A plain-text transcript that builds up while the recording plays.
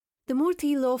The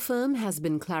Murthy Law Firm has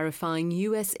been clarifying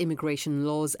U.S. immigration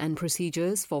laws and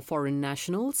procedures for foreign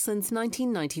nationals since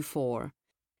 1994.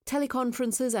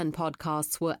 Teleconferences and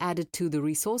podcasts were added to the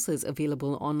resources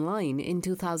available online in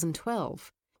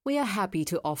 2012. We are happy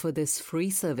to offer this free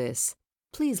service.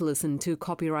 Please listen to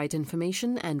copyright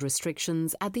information and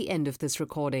restrictions at the end of this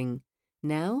recording.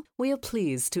 Now, we are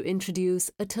pleased to introduce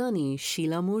Attorney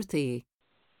Sheila Murthy.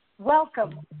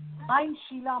 Welcome. I'm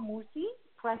Sheila Murthy,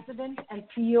 President and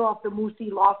CEO of the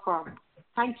Murthy Law Firm.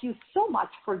 Thank you so much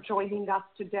for joining us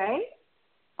today.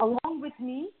 Along with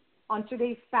me on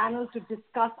today's panel to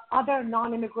discuss other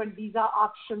non-immigrant visa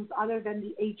options other than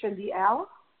the H and the L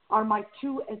are my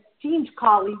two esteemed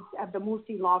colleagues at the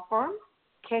Murthy Law Firm,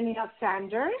 Kenya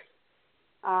Sanders,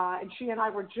 and she and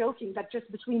I were joking that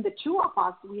just between the two of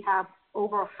us, we have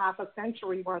over half a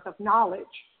century worth of knowledge,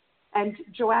 and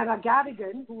Joanna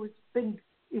Gadigan, who has been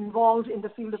involved in the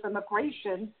field of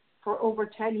immigration for over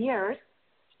 10 years.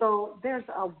 So there's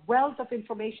a wealth of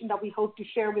information that we hope to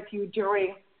share with you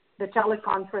during the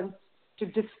teleconference to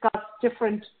discuss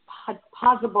different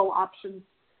possible options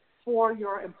for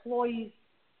your employees,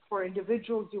 for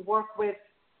individuals you work with,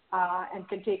 and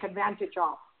can take advantage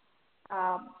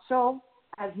of. So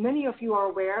as many of you are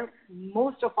aware,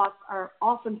 most of us are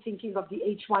often thinking of the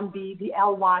H-1B, the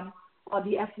L-1, or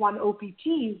the F-1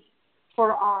 OPTs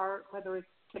for our, whether it's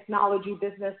technology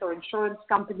business or insurance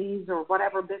companies or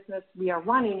whatever business we are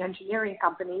running, engineering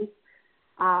companies.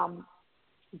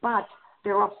 But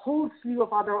there are a whole slew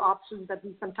of other options that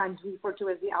we sometimes refer to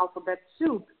as the alphabet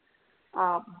soup.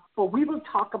 But we will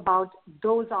talk about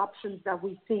those options that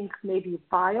we think may be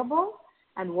viable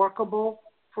and workable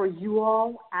for you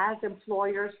all as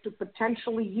employers to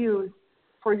potentially use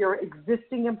for your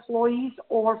existing employees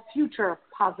or future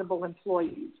possible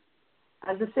employees.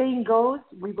 As the saying goes,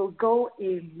 we will go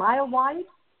a mile wide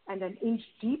and an inch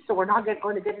deep, so we're not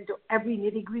going to get into every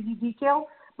nitty-gritty detail,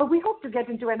 but we hope to get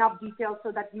into enough detail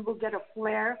so that you will get a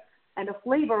flair and a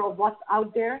flavor of what's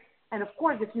out there. And of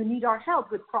course, if you need our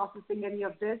help with processing any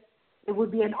of this, it would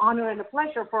be an honor and a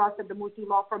pleasure for us at the Murthy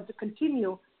Law Firm to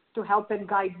continue to help and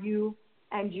guide you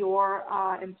and your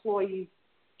employees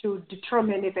to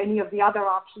determine if any of the other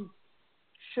options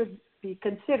should be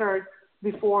considered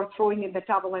before throwing in the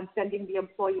towel and sending the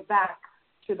employee back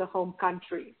to the home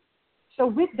country. So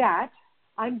with that,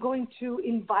 I'm going to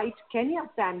invite Kenya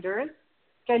Sanders.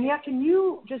 Kenya, can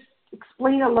you just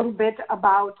explain a little bit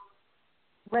about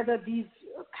whether these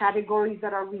categories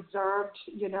that are reserved,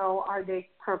 are they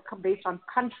based on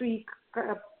country,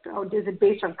 or is it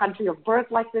based on country of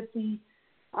birth like with the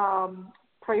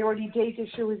priority date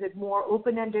issue? Is it more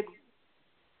open-ended?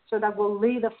 So that we'll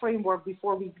lay the framework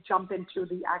before we jump into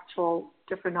the actual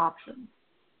different options.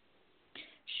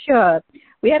 Sure.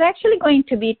 We are actually going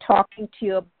to be talking to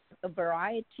you about a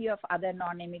variety of other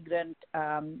non-immigrant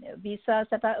visas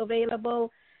that are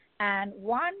available. And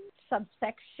one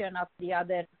subsection of the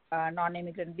other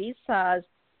non-immigrant visas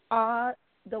are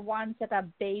the ones that are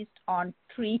based on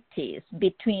treaties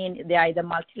between, they're either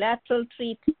multilateral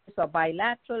treaties or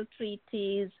bilateral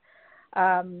treaties.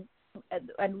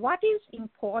 And what is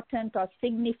important or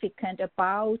significant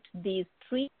about these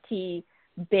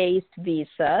treaty-based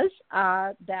visas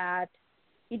are that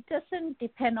it doesn't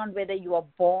depend on whether you are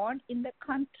born in the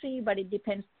country, but it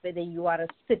depends whether you are a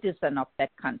citizen of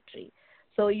that country.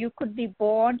 So you could be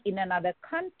born in another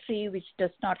country which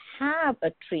does not have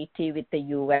a treaty with the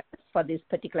U.S. for these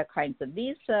particular kinds of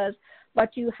visas,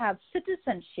 but you have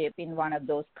citizenship in one of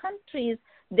those countries,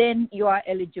 then you are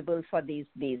eligible for these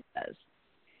visas.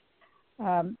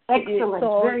 Excellent.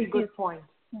 So very good point.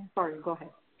 Sorry, go ahead.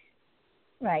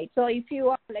 Right. So if you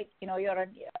are you're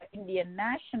an Indian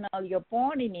national, you're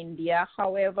born in India,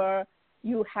 however,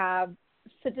 you have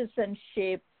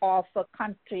citizenship of a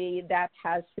country that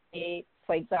has, say,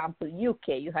 for example,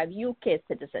 UK. You have UK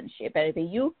citizenship. And if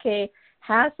the UK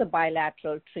has a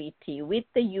bilateral treaty with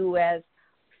the US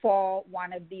for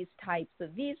one of these types of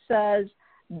visas,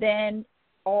 then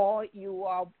or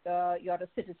you're a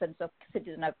citizen of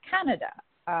Canada,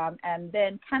 and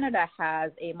then Canada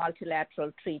has a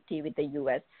multilateral treaty with the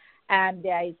U.S., and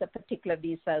there is a particular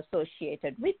visa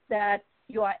associated with that,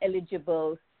 you are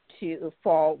eligible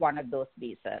for one of those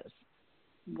visas.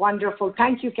 Wonderful.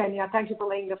 Thank you, Kenya. Thank you for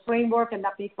laying the framework, and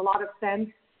that makes a lot of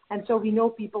sense. And so we know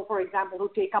people, for example,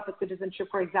 who take up a citizenship,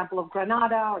 for example, of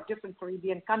Grenada or different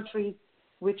Caribbean countries,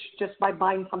 which just by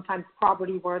buying sometimes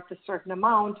property worth a certain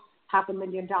amount,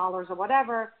 $500,000 or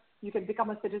whatever, you can become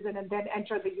a citizen and then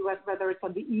enter the U.S., whether it's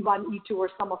on the E1, E2, or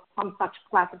some such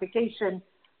classification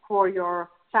for your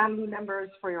family members,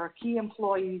 for your key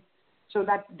employees, so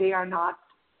that they are not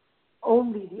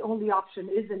the only option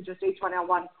isn't just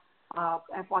H1L1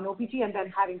 F1 OPT and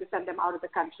then having to send them out of the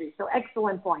country. So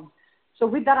excellent point. So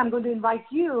with that, I'm going to invite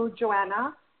you,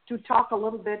 Joanna, to talk a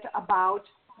little bit about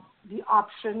the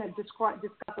option and discuss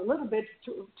a little bit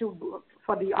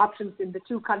for the options in the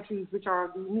two countries which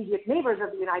are the immediate neighbors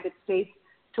of the United States.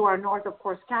 To our north, of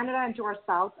course, Canada, and to our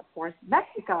south, of course,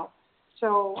 Mexico.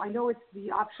 So I know it's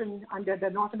the option under the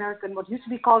North American, what used to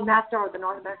be called NAFTA or the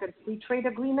North American Free Trade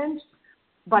Agreement.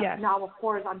 But yes. Now, of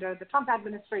course, under the Trump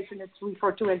administration, it's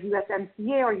referred to as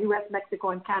USMCA or US, Mexico,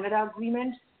 and Canada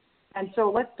Agreement. And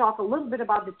so let's talk a little bit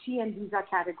about the TN visa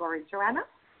category. Joanna?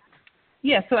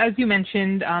 Yeah, so as you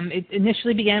mentioned, it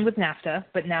initially began with NAFTA,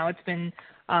 but now it's been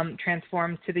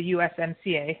transformed to the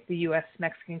USMCA, the US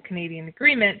Mexican-Canadian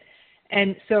Agreement.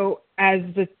 And so as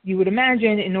you would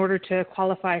imagine, in order to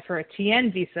qualify for a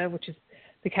TN visa, which is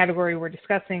the category we're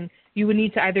discussing, you would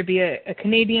need to either be a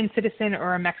Canadian citizen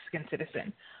or a Mexican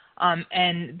citizen.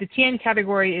 And the TN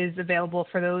category is available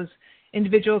for those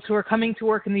individuals who are coming to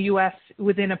work in the U.S.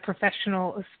 within a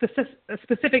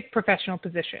specific professional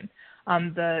position.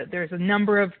 There's a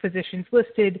number of positions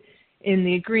listed in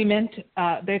the agreement.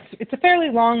 It's a fairly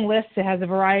long list. It has a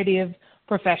variety of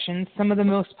professions. Some of the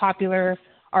most popular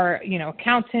are,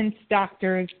 accountants,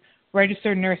 doctors,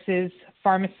 registered nurses,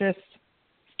 pharmacists,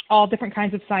 all different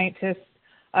kinds of scientists,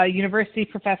 university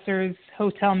professors,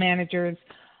 hotel managers,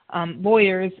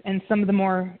 lawyers, and some of the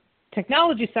more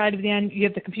technology side of the end, you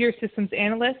have the computer systems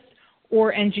analysts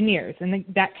or engineers, and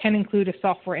that can include a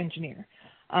software engineer.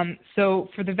 So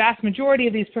for the vast majority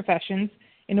of these professions,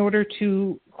 in order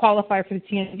to qualify for the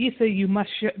TN visa,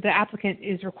 the applicant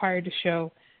is required to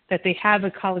show that they have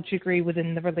a college degree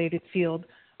within the related field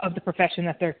of the profession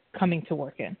that they're coming to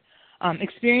work in.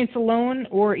 Experience alone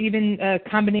or even a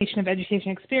combination of education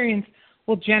and experience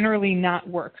will generally not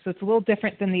work. So it's a little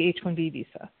different than the H-1B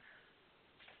visa,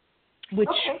 which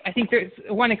I think there's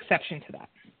one exception to that.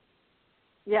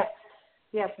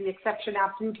 Yes, the exception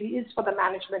absolutely is for the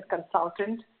management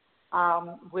consultant,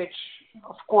 which,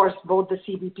 of course, both the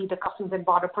CBP, the Customs and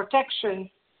Border Protection,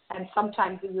 and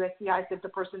sometimes the USCIS, if the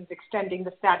person is extending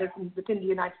the status within the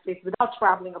United States without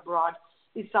traveling abroad,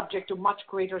 is subject to much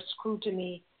greater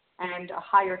scrutiny and a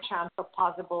higher chance of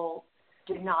possible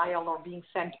denial or being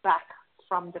sent back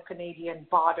from the Canadian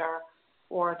border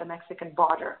or the Mexican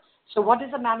border. So what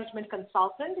is a management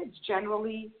consultant? It's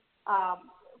generally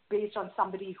based on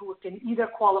somebody who can either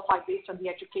qualify based on the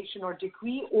education or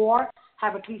degree or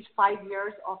have at least 5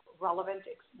 years of relevant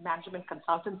management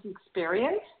consultancy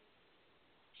experience.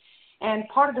 And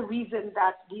part of the reason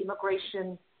that the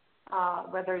immigration,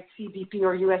 whether it's CBP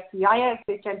or USCIS,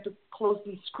 they tend to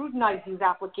closely scrutinize these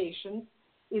applications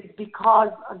is because,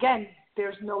 again,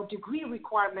 there's no degree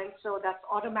requirement, so that's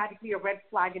automatically a red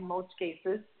flag in most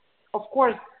cases. Of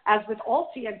course, as with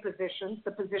all TN positions,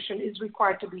 the position is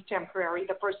required to be temporary.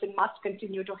 The person must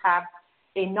continue to have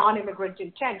a non-immigrant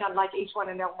intent, unlike H1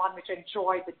 and L1, which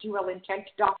enjoy the dual intent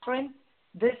doctrine.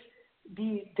 The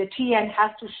TN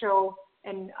has to show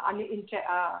an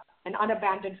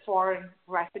unabandoned foreign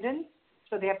residence,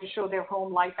 so they have to show their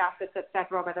home, life, assets,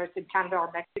 etc., whether it's in Canada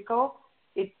or Mexico.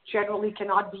 It generally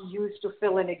cannot be used to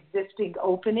fill an existing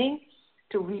opening,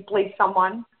 to replace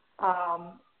someone,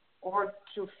 or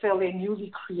to fill a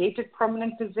newly created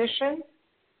permanent position.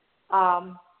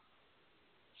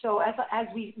 So as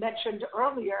we mentioned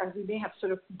earlier, and we may have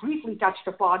sort of briefly touched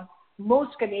upon,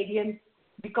 most Canadians,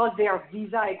 because they are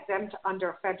visa exempt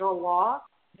under federal law,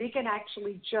 they can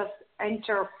actually just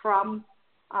enter from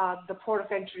the port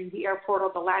of entry, the airport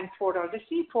or the land port or the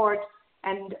seaport,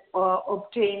 and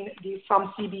obtain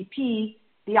from CBP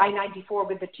the I-94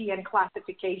 with the TN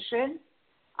classification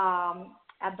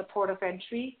at the port of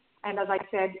entry. And as I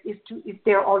said, if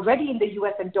they're already in the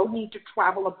U.S. and don't need to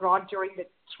travel abroad during the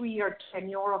 3-year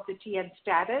tenure of the TN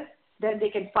status, then they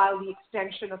can file the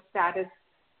extension of status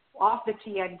of the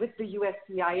TN with the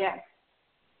USCIS.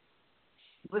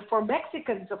 But for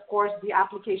Mexicans, of course, the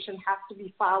application has to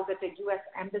be filed at a U.S.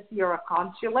 embassy or a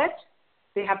consulate.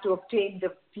 They have to obtain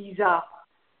the visa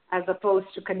as opposed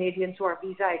to Canadians who are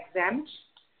visa exempt.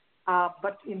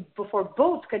 But for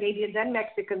both Canadians and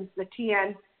Mexicans, the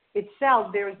TN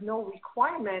itself, there is no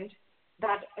requirement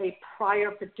that a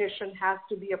prior petition has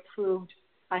to be approved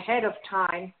ahead of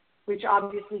time, which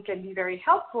obviously can be very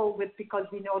helpful because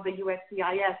we know the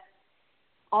USCIS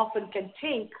often can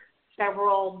take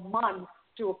several months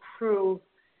to approve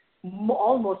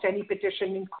almost any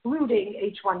petition, including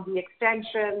H-1B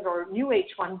extensions or new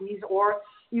H-1Bs or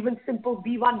even simple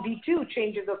B-1, B-2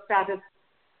 changes of status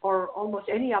or almost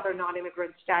any other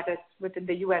non-immigrant status within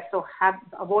the U.S. So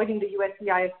avoiding the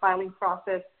USCIS filing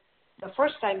process the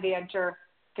first time they enter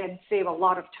can save a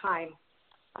lot of time.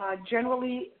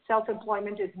 Generally,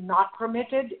 self-employment is not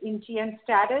permitted in TN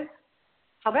status.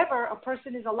 However, a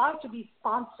person is allowed to be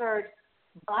sponsored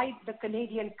by the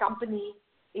Canadian company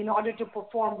in order to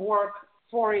perform work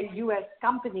for a U.S.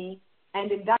 company.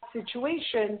 And in that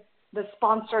situation, the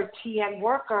sponsored TN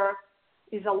worker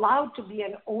is allowed to be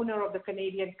an owner of the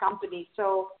Canadian company.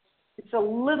 So it's a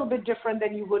little bit different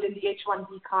than you would in the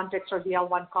H-1B context or the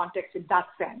L-1 context in that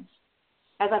sense.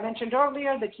 As I mentioned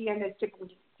earlier, the TN is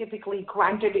typically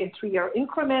granted in 3-year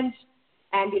increments,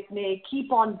 and it may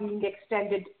keep on being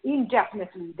extended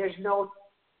indefinitely. There's no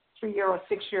 3-year or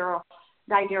 6-year or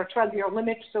 9-year or 12-year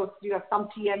limit. So you have some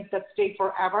TNs that stay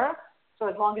forever. So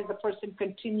as long as the person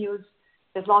continues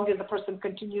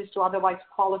to otherwise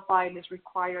qualify and is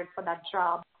required for that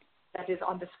job that is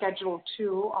on the Schedule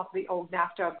 2 of the old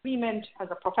NAFTA agreement as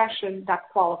a profession, that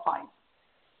qualifies.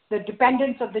 The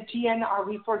dependents of the TN are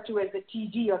referred to as the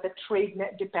TD or the trade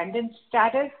dependent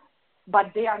status,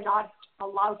 but they are not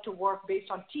allowed to work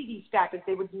based on TD status.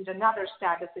 They would need another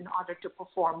status in order to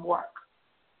perform work.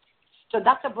 So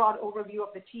that's a broad overview of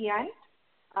the TN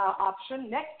option.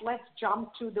 Next, let's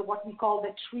jump to what we call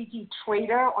the treaty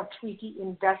trader or treaty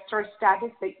investor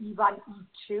status, the E1,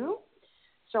 E2.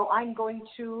 So I'm going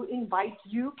to invite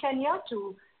you, Kenya,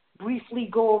 to briefly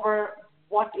go over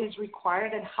what is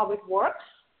required and how it works.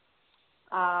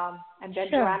 And then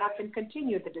Sure. Joanna can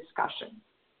continue the discussion.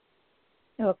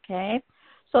 Okay.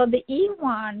 So the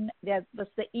E1, there was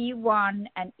the E1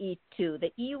 and E2.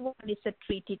 The E1 is the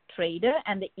treaty trader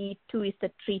and the E2 is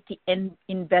the treaty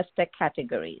investor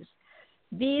categories.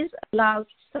 These allow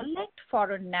select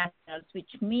foreign nationals,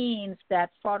 which means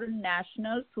that foreign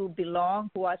nationals who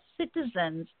are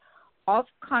citizens of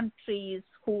countries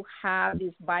who have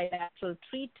these bilateral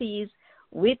treaties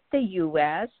with the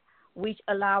U.S., which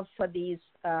allow for these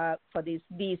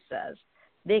visas.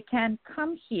 They can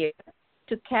come here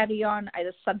to carry on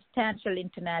either substantial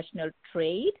international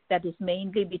trade, that is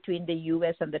mainly between the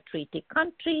U.S. and the treaty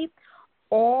country,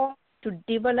 or to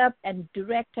develop and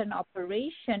direct an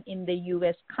operation in the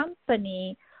U.S.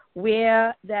 company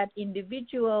where that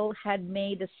individual had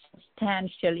made a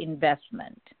substantial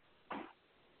investment.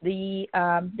 The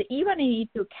E1 and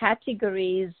E2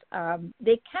 categories,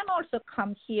 they can also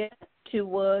come here to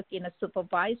work in a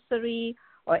supervisory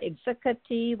or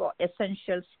executive or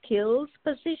essential skills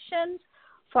positions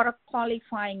for a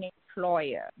qualifying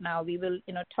employer. Now we will,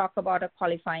 talk about a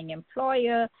qualifying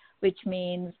employer, which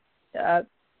means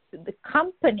the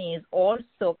companies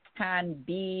also can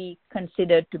be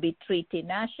considered to be treaty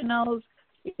nationals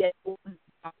if they're owned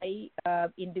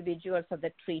by individuals of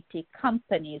the treaty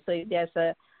company. So if there's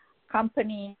a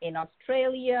company in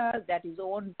Australia that is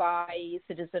owned by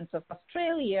citizens of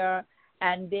Australia,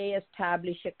 and they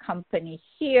establish a company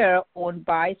here owned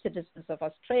by citizens of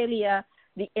Australia,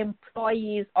 the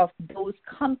employees of those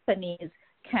companies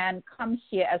can come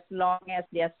here as long as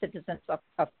they are citizens of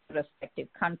the respective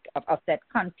of that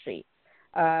country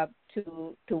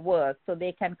to work. So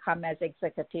they can come as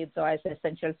executives or as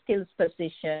essential skills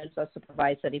positions or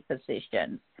supervisory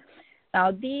positions.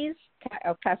 Now, these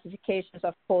classifications,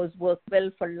 of course, work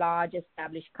well for large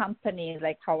established companies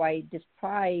like how I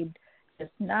described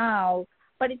just now,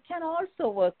 but it can also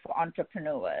work for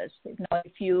entrepreneurs.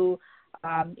 If you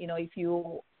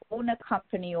own a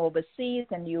company overseas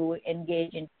and you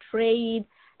engage in trade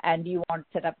and you want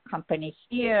to set up a company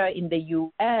here in the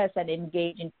U.S. and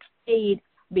engage in trade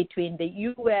between the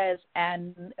U.S.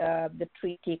 and the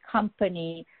treaty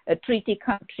company, a treaty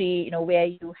country, where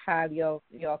you have your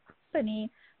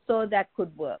company, so that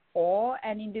could work. Or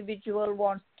an individual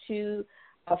wants to,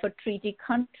 of a treaty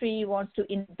country, wants to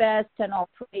invest and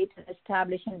operate and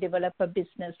establish and develop a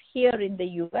business here in the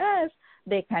U.S.,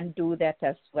 they can do that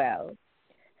as well.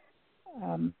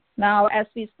 Now, as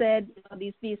we said,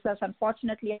 these visas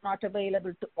unfortunately are not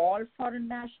available to all foreign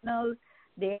nationals.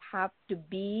 They have to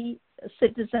be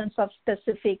citizens of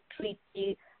specific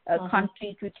treaty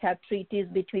countries which have treaties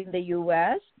between the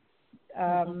U.S.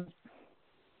 So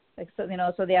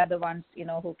they are the ones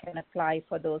who can apply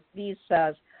for those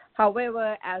visas.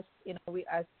 However, as we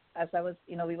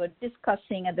were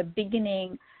discussing at the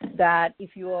beginning, that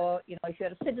if you're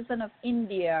a citizen of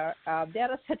India, there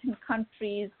are certain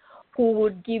countries who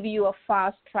would give you a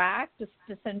fast track to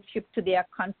citizenship to their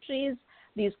countries.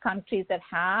 These countries that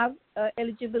have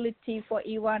eligibility for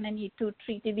E1 and E2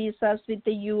 treaty visas with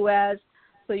the U.S.,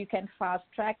 so you can fast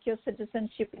track your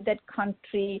citizenship in that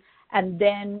country, and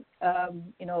then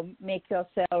make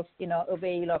yourself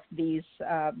avail of these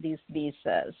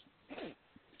visas.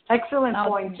 Excellent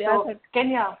point. So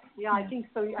Kenya, I think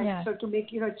so. Yeah. So to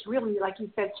make it's really, like you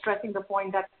said, stressing the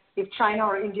point that if China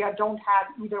or India don't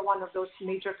have either one of those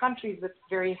major countries with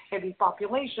very heavy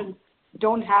populations,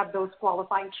 don't have those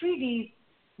qualifying treaties,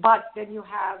 but then you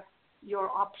have your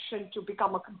option to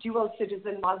become a dual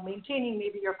citizen while maintaining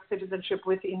maybe your citizenship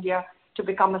with India to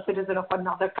become a citizen of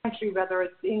another country, whether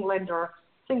it's England or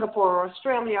Singapore or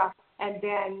Australia. And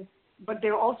then, but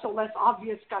there are also less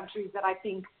obvious countries that I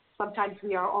think sometimes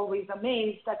we are always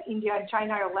amazed that India and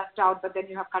China are left out, but then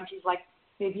you have countries like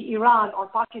maybe Iran or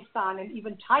Pakistan and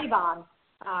even Taiwan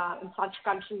and such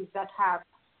countries that have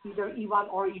either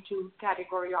E1 or E2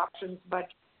 category options, but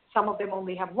some of them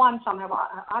only have one, some have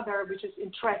other, which is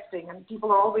interesting. And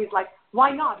people are always like,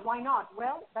 why not? Why not?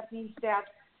 Well, that means that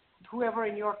whoever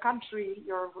in your country,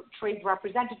 your trade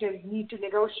representatives need to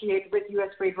negotiate with U.S.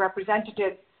 trade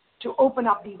representatives to open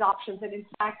up these options. And in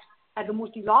fact, at the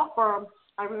Murthy Law Firm,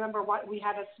 I remember we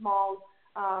had a small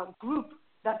group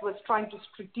that was trying to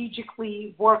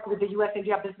strategically work with the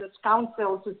U.S.-India Business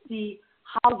Council to see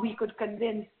how we could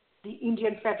convince the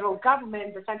Indian federal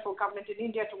government, the central government in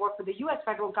India, to work with the U.S.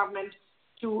 federal government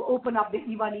to open up the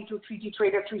E1, E2 treaty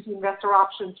trader, treaty investor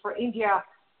options for India.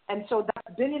 And so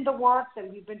that's been in the works,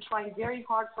 and we've been trying very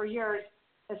hard for years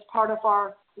as part of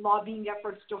our lobbying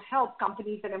efforts to help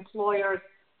companies and employers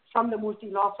from the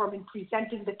Murthy Law Firm in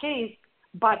presenting the case.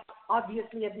 But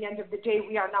obviously, at the end of the day,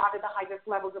 we are not at the highest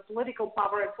levels of political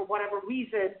power, and for whatever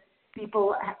reason,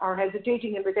 people are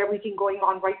hesitating. And with everything going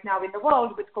on right now in the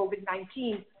world with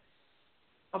COVID-19,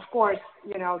 of course,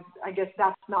 I guess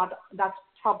that's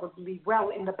probably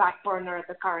well in the back burner at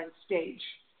the current stage.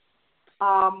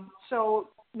 So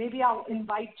maybe I'll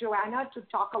invite Joanna to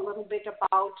talk a little bit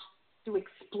to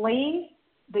explain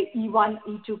the E1,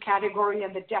 E2 category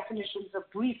and the definitions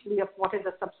briefly of what is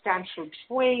a substantial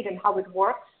trade and how it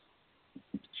works.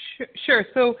 Sure.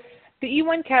 So the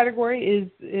E1 category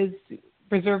is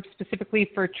reserved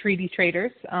specifically for treaty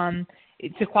traders.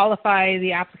 To qualify,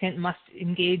 the applicant must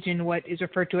engage in what is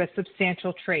referred to as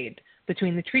substantial trade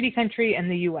between the treaty country and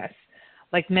the U.S.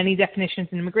 Like many definitions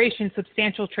in immigration,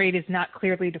 substantial trade is not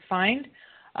clearly defined,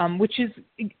 which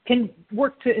can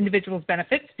work to individuals'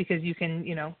 benefits because you can,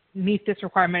 meet this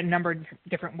requirement a number of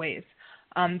different ways.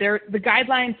 The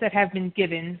guidelines that have been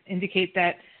given indicate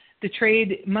that the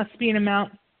trade must be an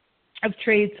amount of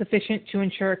trade sufficient to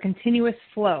ensure a continuous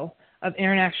flow of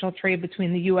international trade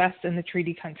between the U.S. and the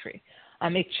treaty country.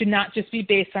 It should not just be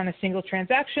based on a single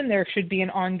transaction. There should be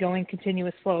an ongoing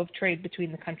continuous flow of trade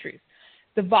between the countries.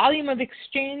 The volume of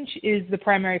exchange is the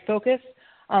primary focus.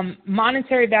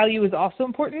 Monetary value is also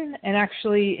important, and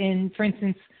actually for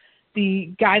instance,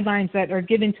 the guidelines that are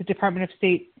given to Department of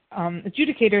State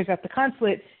adjudicators at the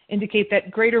consulate indicate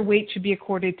that greater weight should be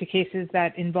accorded to cases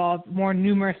that involve more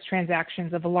numerous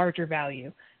transactions of a larger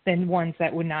value than ones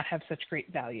that would not have such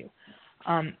great value.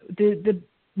 The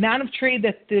amount of trade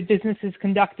that the business is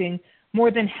conducting,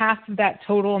 more than half of that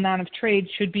total amount of trade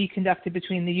should be conducted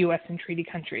between the U.S. and treaty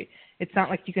country. It's not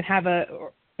like you can have a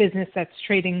business that's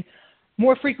trading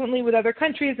more frequently with other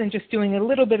countries and just doing a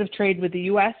little bit of trade with the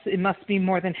U.S. It must be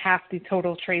more than half the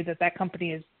total trade that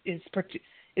company is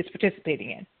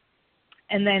participating in.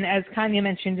 And then, as Kanya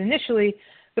mentioned initially,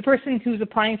 the person who's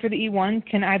applying for the E1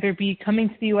 can either be coming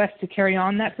to the U.S. to carry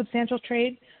on that substantial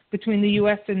trade between the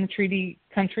U.S. and the treaty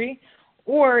country,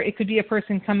 or it could be a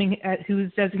person coming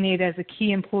who's designated as a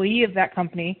key employee of that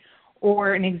company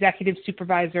or an executive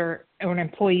supervisor or an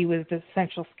employee with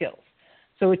essential skills.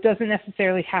 So it doesn't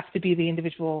necessarily have to be the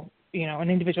individual, an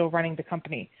individual running the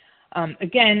company.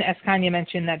 Again, as Kanya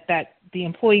mentioned, that the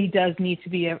employee does need to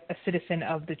be a citizen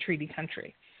of the treaty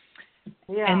country.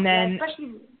 Yeah, and then,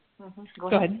 especially, go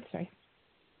ahead. Sorry.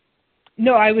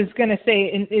 No, I was going to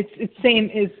say it's same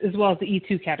as well as the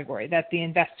E2 category, that the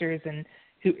investors and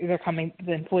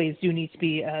the employees do need to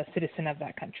be a citizen of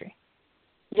that country.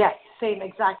 Yes, same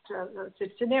exact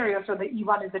scenario. So the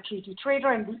E1 is the treaty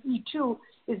trader and the E2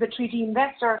 is the treaty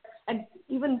investor. And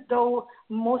even though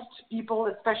most people,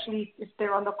 especially if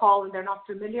they're on the call and they're not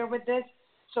familiar with this,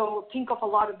 so think of a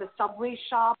lot of the subway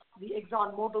shops, the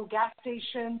Exxon Mobil gas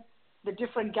stations, the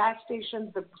different gas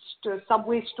stations, the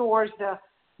subway stores, the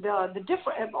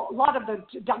different, a lot of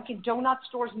the Dunkin' Donuts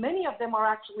stores, many of them are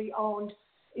actually owned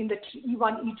in the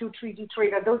E1, E2 treaty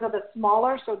trader. Those are the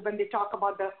smaller. So when they talk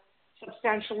about the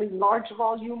substantially large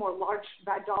volume or large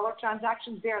dollar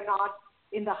transactions, they are not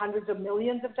in the hundreds of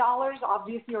millions of dollars,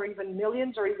 obviously, or even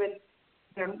millions, or even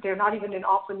they're not even in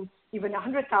often even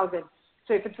 100,000.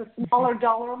 So if it's a smaller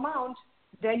dollar amount,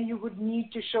 then you would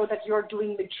need to show that you're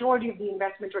doing majority of the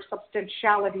investment or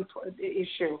substantiality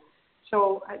issue.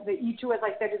 So the E2, as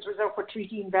I said, is reserved for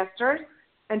treaty investors.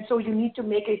 And so you need to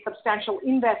make a substantial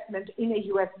investment in a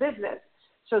U.S. business.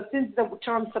 So since the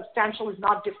term substantial is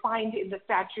not defined in the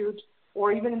statute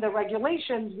or even in the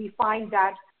regulations, we find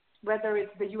that whether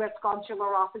it's the U.S.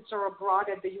 consular officer abroad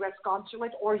at the U.S.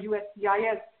 consulate or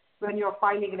USCIS, when you're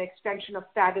filing an extension of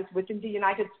status within the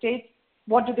United States,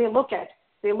 what do they look at?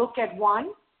 They look at, one,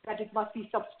 that it must be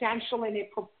substantial in a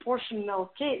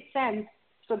proportional sense.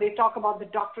 So they talk about the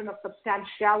doctrine of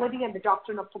substantiality and the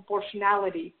doctrine of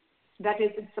proportionality. That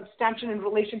is, it's substantial in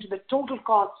relation to the total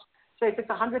cost. So if it's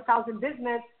a 100,000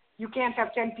 business, you can't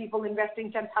have 10 people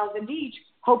investing 10,000 each.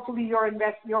 Hopefully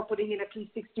you're putting in at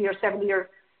least 60 or 70 or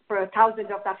for 1,000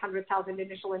 of that 100,000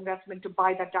 initial investment to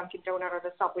buy that Dunkin' Donut or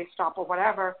the Subway stop or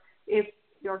whatever, if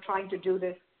you're trying to do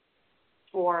this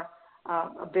for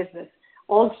a business.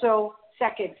 Also,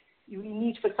 second, you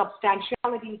need for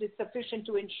substantiality. It is sufficient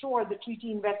to ensure the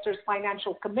treaty investor's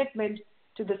financial commitment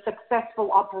to the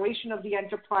successful operation of the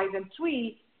enterprise. And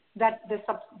three, that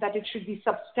it should be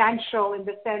substantial in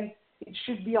the sense it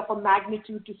should be of a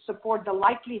magnitude to support the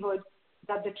likelihood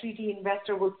that the treaty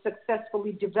investor will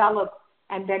successfully develop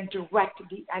and then direct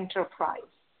the enterprise.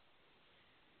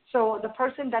 So the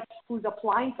person who's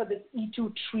applying for this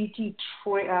E2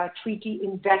 treaty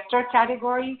investor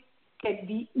category can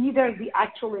be either the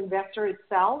actual investor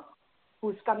itself,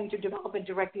 who's coming to develop and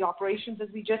direct the operations, as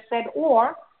we just said,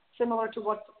 or similar to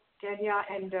what Kenya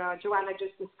and Joanna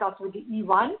just discussed with the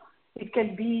E1, it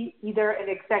can be either an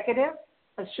executive,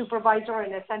 a supervisor,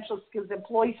 an essential skills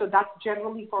employee. So that's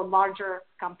generally for larger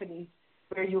companies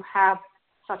where you have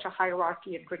such a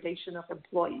hierarchy and gradation of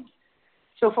employees.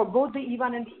 So for both the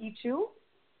E1 and the E2,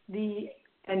 the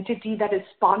entity that is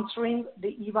sponsoring the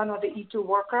E1 or the E2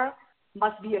 worker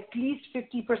must be at least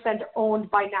 50%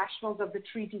 owned by nationals of the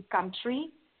treaty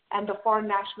country, and the foreign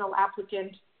national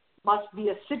applicant must be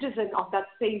a citizen of that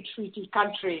same treaty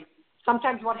country.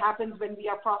 Sometimes what happens when we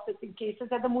are processing cases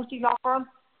at the multi-law firm,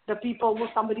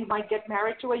 somebody might get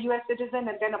married to a U.S. citizen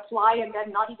and then apply and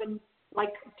then not even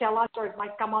tell us, or it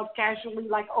might come out casually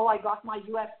like, oh, I got my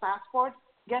U.S. passport.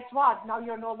 Guess what? Now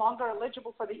you're no longer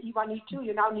eligible for the E1, E2.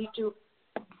 You now need to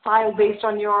file based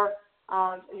on your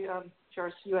you're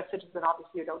a U.S. citizen.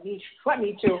 Obviously, you don't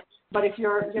need to. But if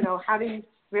you're,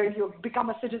 where you become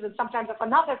a citizen sometimes of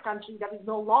another country that is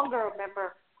no longer a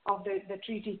member of the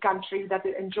treaty country that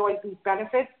enjoys these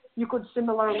benefits, you could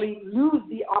similarly lose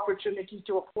the opportunity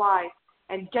to apply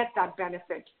and get that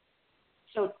benefit.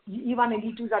 So E1 and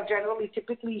E2s are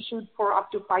typically issued for up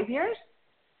to 5 years,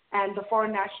 and the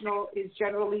foreign national is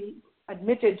generally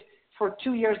admitted for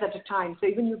 2 years at a time. So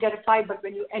even you get a 5, but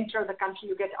when you enter the country,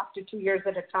 you get up to 2 years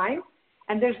at a time.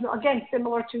 And there's again,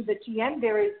 similar to the TN,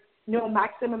 there is no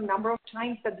maximum number of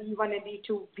times that the E1 and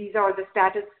E2 visa or the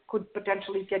status could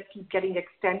potentially keep getting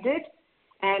extended.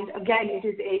 And again, it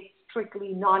is a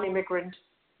strictly non-immigrant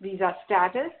visa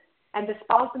status. And the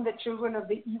spouse and the children of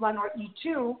the E1 or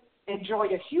E2 enjoy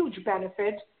a huge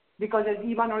benefit because as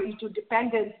E1 or E2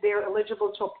 dependents, they're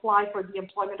eligible to apply for the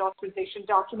employment authorization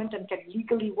document and can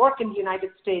legally work in the United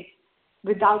States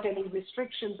without any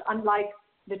restrictions, unlike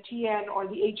the TN or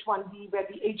the H-1B, where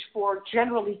the H-4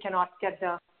 generally cannot get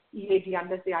the EAD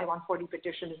unless the I-140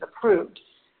 petition is approved,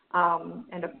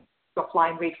 and the apply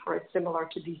and wait for it similar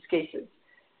to these cases.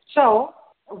 So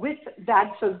with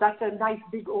that, so that's a nice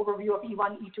big overview of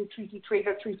E1, E2, treaty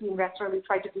trader, treaty investor. We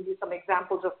tried to give you some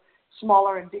examples of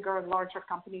smaller and bigger and larger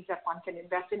companies that one can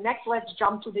invest in. Next, let's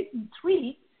jump to the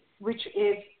E3, which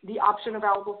is the option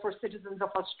available for citizens of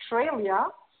Australia.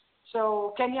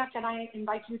 So Kenya, can I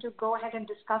invite you to go ahead and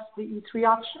discuss the E3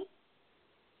 option?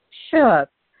 Sure.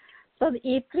 So the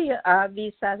E3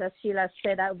 visas, as Sheila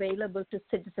said, are available to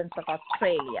citizens of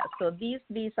Australia. So these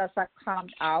visas are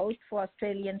carved out for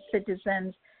Australian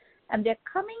citizens, and they're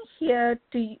coming here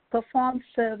to perform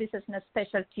services in a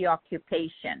specialty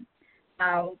occupation.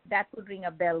 Now, that would ring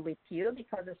a bell with you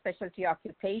because a specialty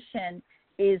occupation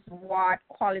is what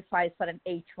qualifies for an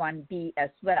H-1B as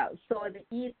well. So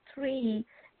the E3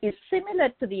 is similar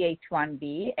to the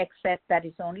H-1B, except that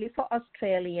it's only for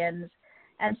Australians.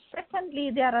 And secondly,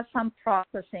 there are some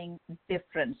processing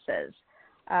differences.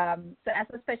 So as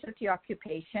a specialty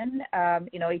occupation,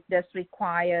 it does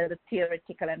require the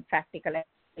theoretical and practical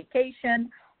application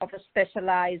of a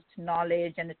specialized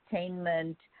knowledge and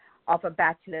attainment of a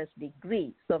bachelor's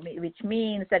degree. So which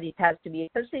means that it has to be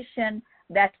a position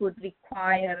that would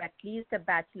require at least a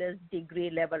bachelor's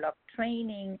degree level of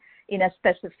training in a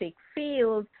specific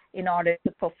field in order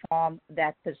to perform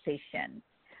that position.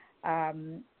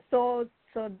 So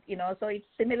it's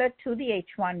similar to the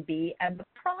H-1B, and the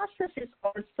process is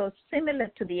also similar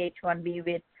to the H-1B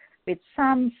with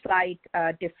some slight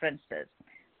differences.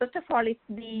 First of all, if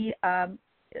the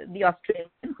the Australian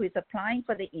who is applying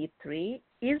for the E3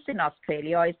 is in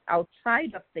Australia or is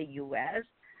outside of the U.S.,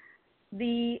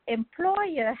 the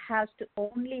employer has to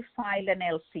only file an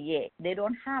LCA. They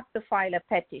don't have to file a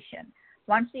petition.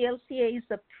 Once the LCA is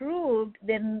approved,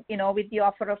 then, with the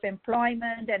offer of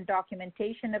employment and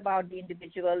documentation about the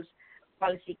individual's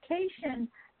qualification,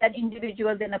 that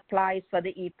individual then applies for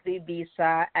the E3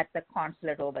 visa at the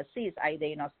consulate overseas, either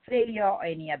in Australia or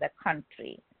any other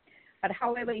country. But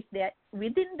however, if they're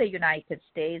within the United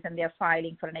States and they're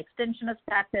filing for an extension of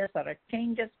status or a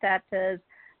change of status,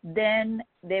 then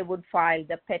they would file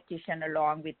the petition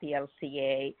along with the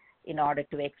LCA in order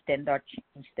to extend or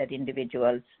change that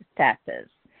individual's status.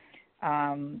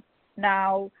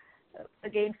 Now,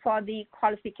 again, for the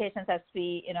qualifications, as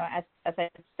we, as I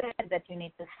said, that you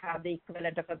need to have the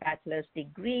equivalent of a bachelor's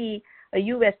degree, a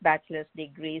U.S. bachelor's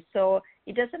degree. So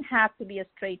it doesn't have to be a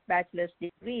straight bachelor's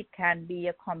degree. It can be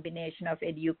a combination of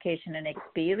education and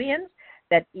experience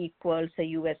that equals a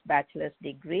U.S. bachelor's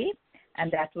degree,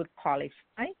 and that would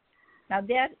qualify. Now,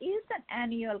 there is an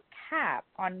annual cap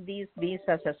on these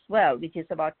visas as well, which is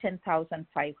about $10,500.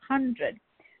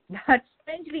 But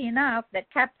strangely enough, that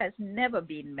cap has never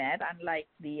been met, unlike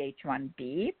the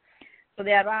H-1B. So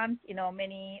there aren't,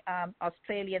 many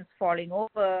Australians falling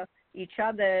over each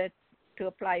other to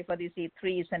apply for these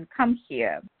E3s and come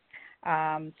here,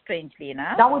 strangely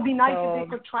enough. That would be nice if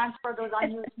they could transfer those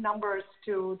unused numbers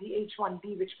to the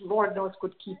H-1B, which Lord knows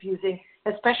could keep using,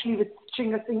 especially with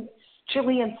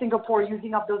Chile and Singapore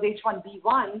using up those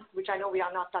H-1B1s, which I know we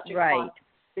are not touching on,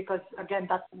 because, again,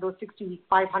 those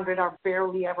 6,500 are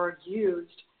barely ever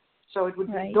used. So it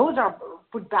would be, those are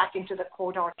put back into the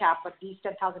quota or cap, but these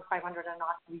 10,500 are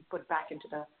not we put back into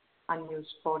the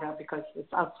unused quota because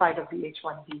it's outside of the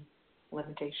H-1B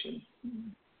limitation.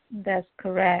 That's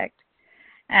correct.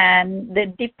 And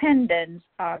the dependents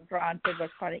are granted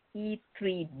what's called an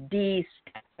E3D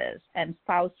status, and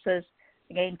spouses,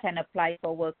 again, can apply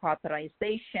for work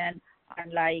authorization,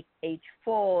 unlike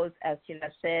H-4s, as Sheila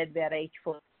said, where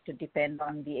H-4s to depend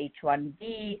on the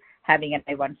H-1B, having an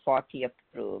I-140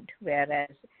 approved,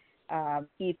 whereas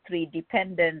E3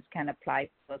 dependents can apply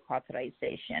for work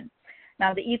authorization.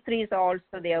 Now, the E3s are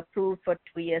also, they're approved for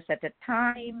 2 years at a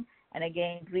time, and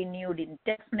again, renewed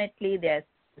indefinitely. There's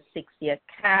a 6-year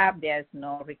cap. There's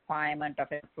no requirement of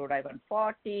an approved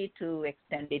I-140 to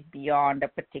extend it beyond a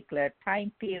particular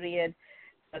time period.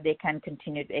 So they can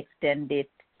continue to extend it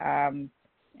ad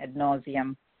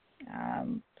nauseum,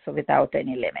 so without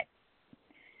any limit.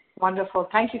 Wonderful.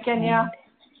 Thank you, Kenya.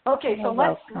 Okay, so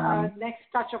let's next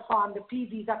touch upon the P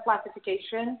visa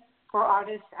classification for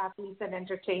artists, athletes, and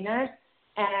entertainers.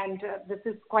 And this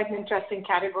is quite an interesting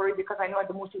category because I know at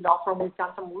the Murthy Law Firm we've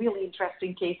done some really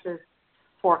interesting cases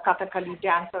for Kathakali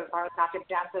dancers, Bharatanatyam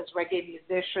dancers, reggae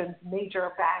musicians,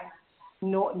 major bands,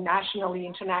 nationally,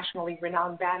 internationally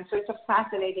renowned bands. So it's a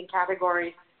fascinating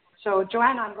category. So,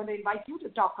 Joanna, I'm going to invite you to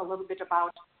talk a little bit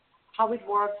about how it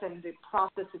works and the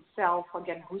process itself.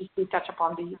 Again, briefly touch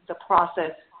upon the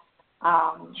process.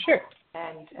 Sure.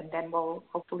 And then we'll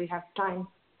hopefully have time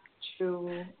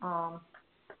to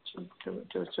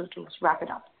wrap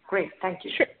it up. Great. Thank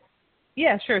you. Sure.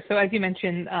 Yeah, sure. So as you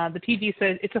mentioned, the P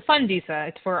visa, it's a fun visa.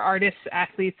 It's for artists,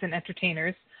 athletes, and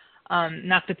entertainers.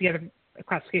 Not that the other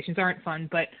classifications aren't fun,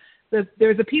 but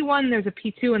there's a P1, there's a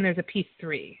P2, and there's a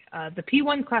P3. The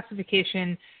P1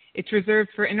 classification, it's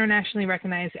reserved for internationally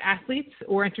recognized athletes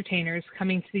or entertainers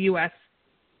coming to the U.S.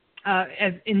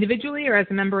 As individually or as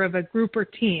a member of a group or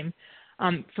team.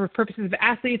 For purposes of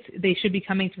athletes, they should be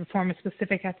coming to perform a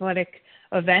specific athletic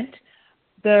event.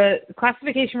 The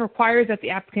classification requires that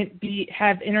the applicant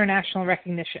have international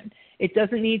recognition. It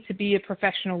doesn't need to be a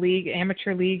professional league.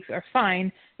 Amateur leagues are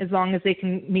fine as long as they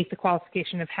can meet the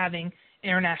qualification of having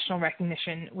international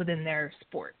recognition within their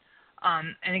sport.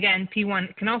 And again,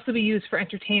 P1 can also be used for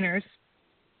entertainers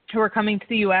who are coming to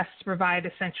the U.S. to provide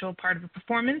essential part of a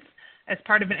performance as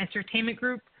part of an entertainment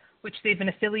group, which they've been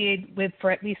affiliated with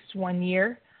for at least 1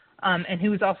 year, and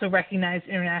who is also recognized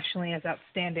internationally as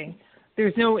outstanding.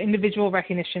 There's no individual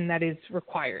recognition that is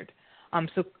required.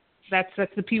 So that's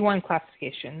the P1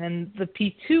 classification. And the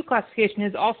P2 classification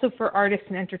is also for artists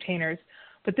and entertainers,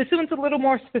 but this one's a little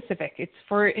more specific. It's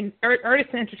for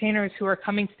artists and entertainers who are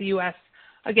coming to the U.S.,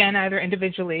 again, either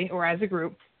individually or as a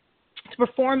group, to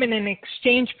perform in an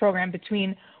exchange program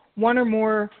between one or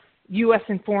more U.S.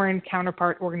 and foreign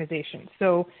counterpart organizations.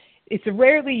 So it's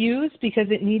rarely used because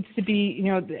it needs to be,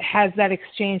 has that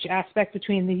exchange aspect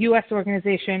between the U.S.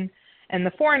 organization and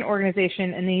the foreign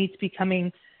organization, and they need to be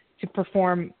coming to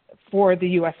perform for the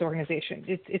U.S. organization.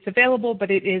 It's available, but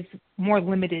it is more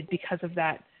limited because of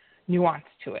that nuance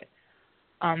to it.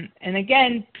 And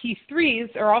again,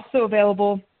 P3s are also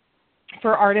available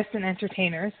for artists and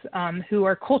entertainers who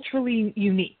are culturally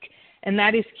unique, and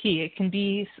that is key. It can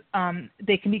be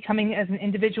they can be coming as an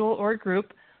individual or a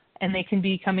group, and they can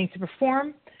be coming to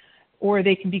perform, or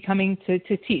they can be coming to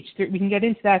teach. We can get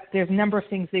into that. There's a number of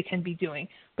things they can be doing,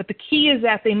 but the key is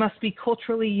that they must be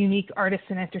culturally unique artists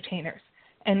and entertainers.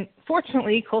 And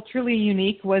fortunately, culturally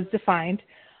unique was defined.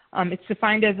 It's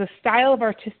defined as a style of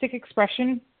artistic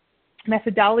expression,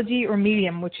 methodology, or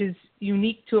medium which is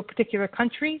unique to a particular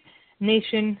country,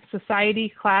 nation,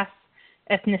 society, class,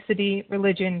 ethnicity,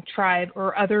 religion, tribe,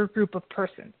 or other group of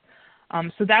persons.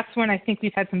 So that's when I think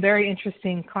we've had some very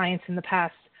interesting clients in the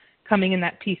past coming in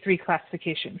that P3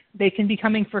 classification. They can be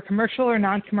coming for commercial or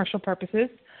non-commercial purposes.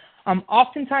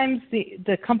 Oftentimes,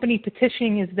 the company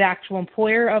petitioning is the actual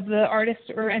employer of the artist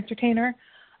or entertainer,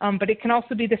 but it can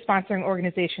also be the sponsoring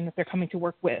organization that they're coming to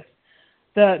work with.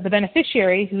 The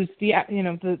beneficiary, who's the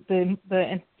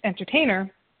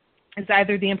entertainer, is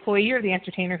either the employee or the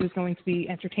entertainer who's going to be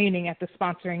entertaining at the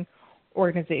sponsoring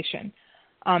organization.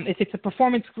 If it's a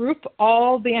performance group,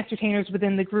 all the entertainers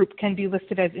within the group can be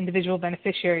listed as individual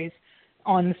beneficiaries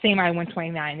on the same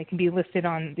I-129. They can be listed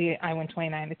on the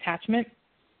I-129 attachment.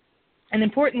 And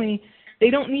importantly, they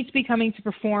don't need to be coming to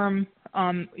perform,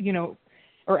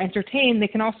 or entertain. They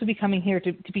can also be coming here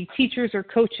to be teachers or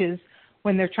coaches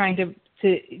when they're trying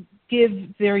to give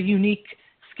their unique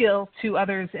skill to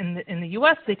others in the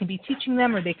U.S. They can be teaching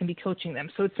them or they can be coaching them.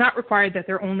 So it's not required that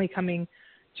they're only coming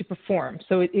to perform.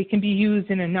 So it can be used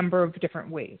in a number of different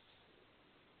ways.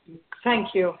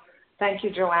 Thank you. Thank you,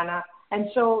 Joanna. And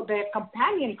so the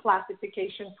companion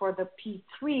classification for the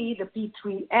P3, the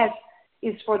P3S,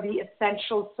 is for the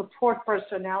essential support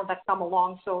personnel that come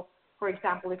along. So, for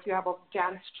example, if you have a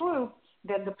dance troupe,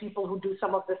 then the people who do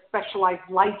some of the specialized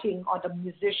lighting are the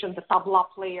musicians, the tabla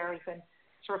players, and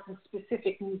certain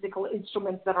specific musical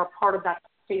instruments that are part of that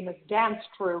famous dance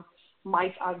troupe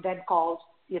are then called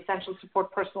the essential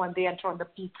support personnel, and they enter on the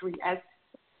P3S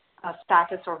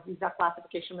status or visa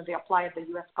classification when they apply at the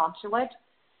U.S. consulate.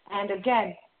 And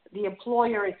again, the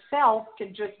employer itself can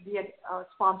just be a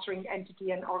sponsoring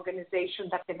entity and organization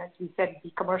that can, as we said,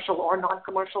 be commercial or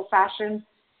non-commercial fashion,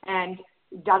 and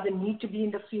doesn't need to be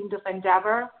in the field of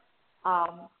endeavor.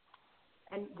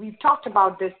 And we've talked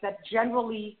about this, that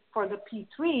generally for the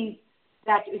P3s,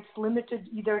 that it's limited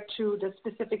either to the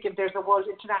specific, if there's a world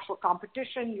international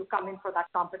competition, you come in for that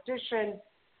competition,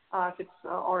 if it's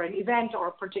or an event or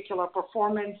a particular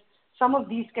performance. Some of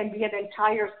these can be an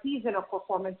entire season of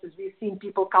performances. We've seen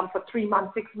people come for 3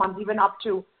 months, 6 months, even up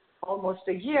to almost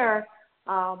a year.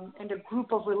 And a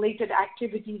group of related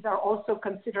activities are also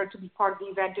considered to be part of the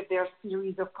event if there are a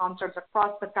series of concerts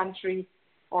across the country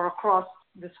or across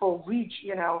this whole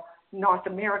region, North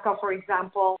America, for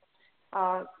example.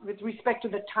 With respect to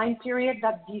the time period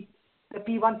that the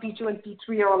P1, P2, and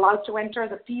P3 are allowed to enter,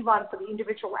 the P1 for the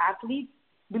individual athletes,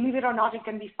 believe it or not, it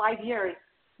can be 5 years,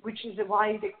 which is why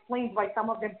it explains why some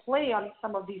of them play on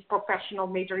some of these professional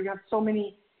major. You have so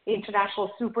many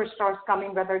international superstars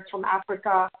coming, whether it's from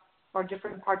Africa or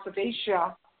different parts of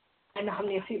Asia. And how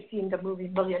many of you have seen the movie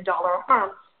 $1 Million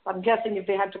Arm? I'm guessing if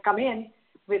they had to come in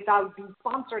without being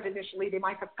sponsored initially, they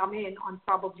might have come in on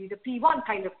probably the P1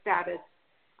 kind of status.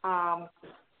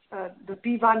 The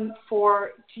P1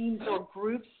 for teams or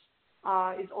groups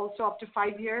is also up to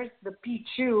 5 years. The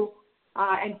P2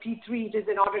 and P3 is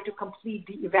in order to complete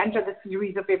the event or the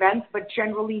series of events, but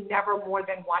generally never more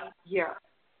than 1 year.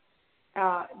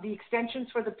 The extensions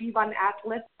for the P1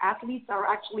 athletes are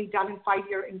actually done in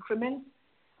 5-year increments,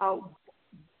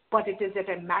 but it is at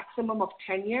a maximum of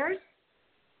 10 years.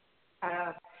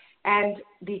 And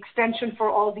the extension for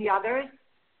all the others,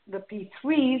 the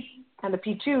P3s and the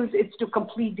P2s, it's to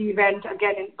complete the event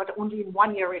again, but only in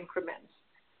 1-year increments.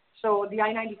 So the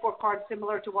I-94 card,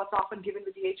 similar to what's often given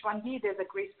with the H-1B, there's a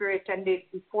grace period 10 days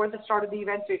before the start of the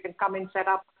event, so you can come in, set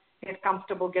up, get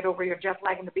comfortable, get over your jet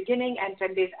lag in the beginning, and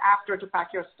 10 days after to pack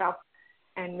your stuff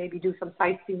and maybe do some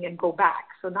sightseeing and go back.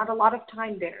 So not a lot of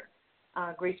time there,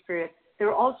 grace period. There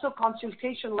are also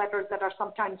consultation letters that are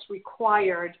sometimes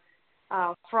required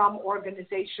from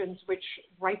organizations, which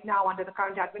right now under the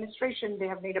current administration, they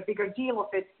have made a bigger deal of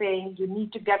it, saying you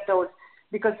need to get those,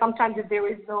 because sometimes if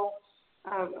there is no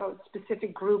a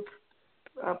specific group,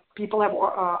 people have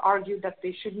argued that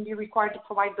they shouldn't be required to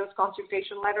provide those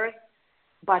consultation letters,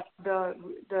 but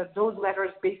those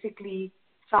letters basically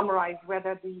summarize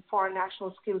whether the foreign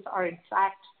national skills are in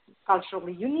fact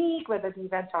culturally unique, whether the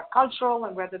events are cultural,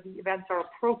 and whether the events are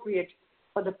appropriate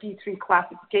for the P3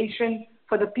 classification.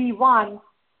 For the P1,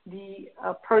 the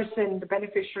person, the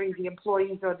beneficiary, the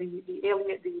employees, or the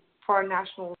alien, the foreign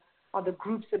national or the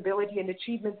group's ability and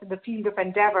achievements in the field of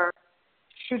endeavor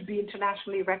should be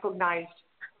internationally recognized,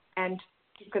 and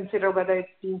to consider whether it's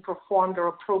being performed or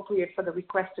appropriate for the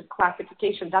requested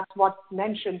classification. That's what's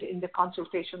mentioned in the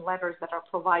consultation letters that are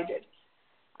provided.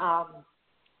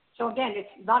 So again, it's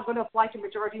not going to apply to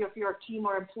majority of your team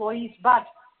or employees, but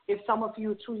if some of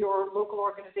you through your local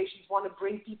organizations want to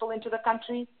bring people into the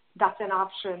country, that's an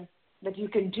option that you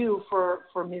can do for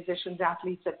musicians,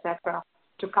 athletes, etc.,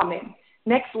 to come in.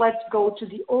 Next, let's go to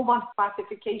the O1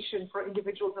 classification for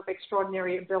individuals of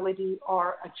extraordinary ability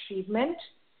or achievement.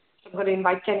 So I'm going to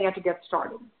invite Kenya to get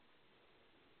started.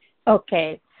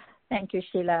 Okay. Thank you,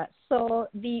 Sheila. So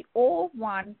the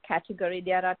O1 category,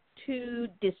 there are two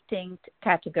distinct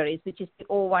categories, which is the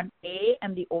O1A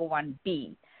and the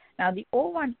O1B. Now, the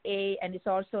O1A, and it's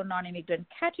also a non-immigrant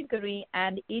category,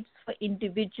 and it's for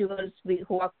individuals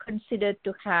who are considered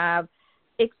to have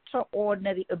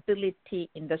extraordinary ability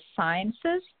in the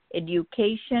sciences,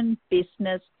 education,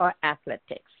 business, or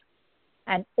athletics.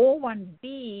 And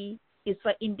O1B is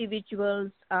for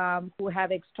individuals who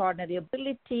have extraordinary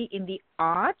ability in the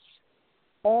arts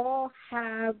or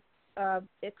have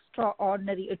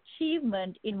extraordinary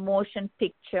achievement in motion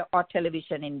picture or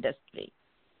television industry.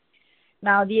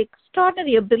 Now, the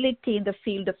extraordinary ability in the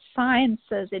field of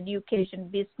sciences, education,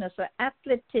 business, or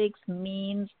athletics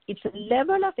means it's a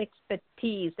level of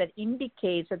expertise that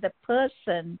indicates that the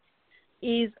person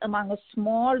is among a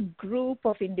small group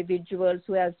of individuals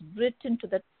who has risen to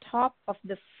the top of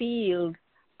the field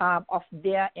of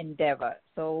their endeavor.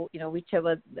 So,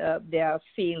 whichever their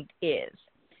field is.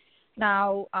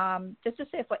 Now, just to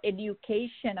say for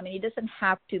education, it doesn't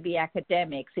have to be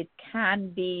academics. It can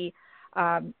be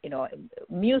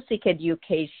music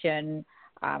education.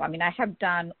 I have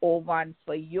done O1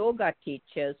 for yoga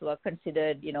teachers who are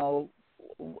considered,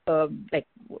 like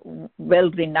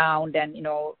well-renowned and,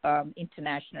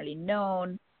 internationally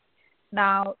known.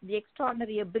 Now, the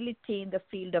extraordinary ability in the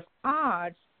field of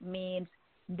arts means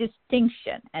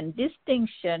distinction, and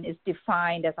distinction is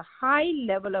defined as a high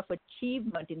level of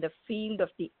achievement in the field of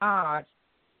the arts,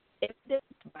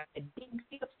 evidenced by a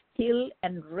degree of skill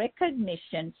and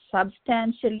recognition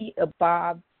substantially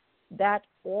above that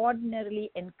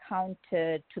ordinarily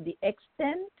encountered, to the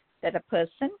extent that a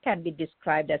person can be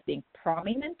described as being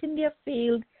prominent in their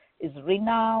field, is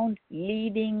renowned,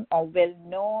 leading, or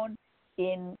well-known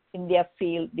in their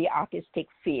field, the artistic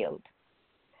field.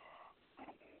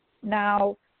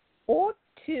 Now,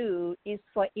 O2 is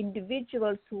for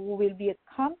individuals who will be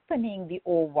accompanying the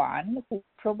O1, who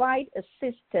provide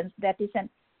assistance that is an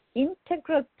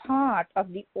integral part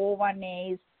of the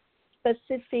O1A's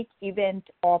specific event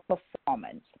or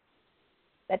performance.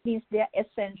 That means they're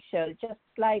essential, just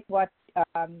like what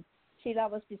Sheila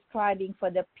was describing for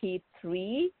the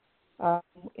P3,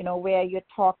 where you're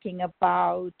talking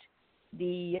about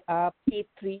the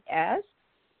P3S.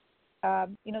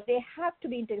 They have to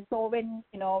be integral. So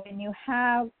when you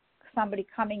have somebody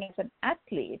coming as an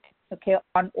athlete, okay,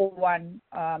 on O1,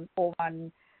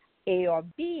 O1A or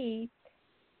B,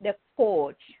 the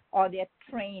coach or their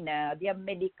trainer, their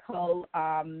medical,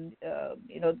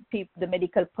 the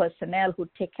medical personnel who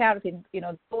take care of him,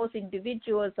 those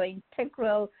individuals are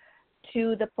integral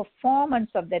to the performance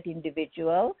of that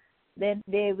individual, then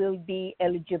they will be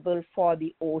eligible for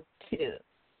the O2.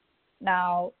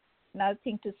 Now, another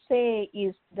thing to say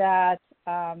is that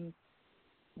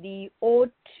the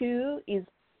O2 is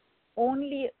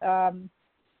only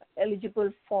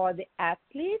eligible for the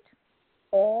athlete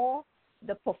or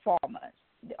the performers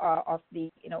of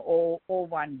the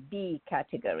O1B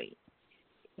category.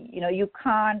 You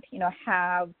can't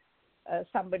have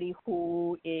somebody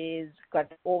who is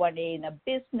got O1A in a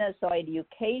business or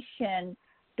education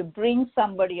to bring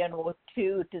somebody on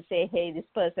O2 to say, hey, this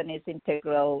person is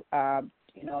integral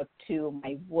to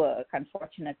my work.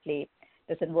 Unfortunately,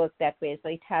 it doesn't work that way. So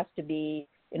it has to be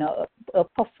a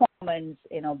performance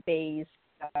based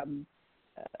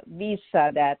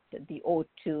visa that the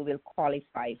O2 will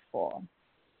qualify for.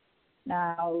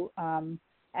 Now,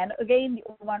 and again,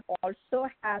 the O1 also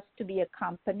has to be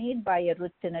accompanied by a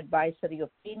written advisory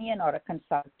opinion or a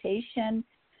consultation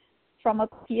from a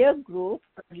peer group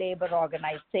or labor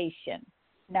organization.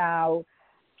 Now,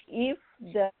 if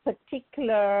the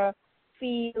particular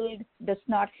field does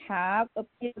not have a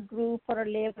peer group or a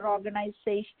labor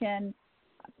organization,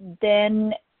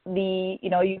 then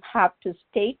you have to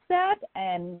state that,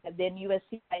 and then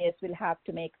USCIS will have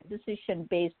to make a decision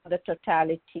based on the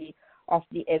totality of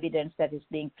the evidence that is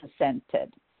being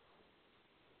presented.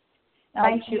 Now,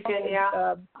 thank you,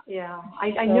 Kenya.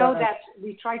 I know that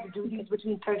we try to do these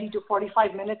between 30 to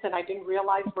 45 minutes, and I didn't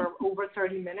realize we're over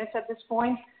 30 minutes at this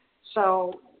point.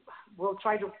 So we'll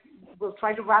try to we'll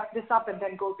try to wrap this up and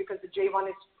then go because the J1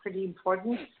 is pretty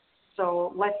important.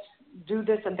 So let's do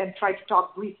this and then try to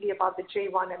talk briefly about the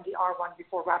J1 and the R1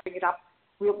 before wrapping it up.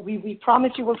 We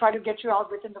promise you we'll try to get you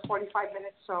out within the 45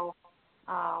 minutes. So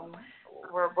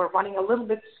we're running a little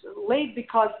bit late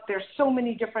because there's so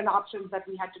many different options that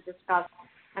we had to discuss.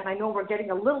 And I know we're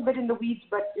getting a little bit in the weeds,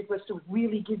 but it was to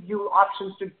really give you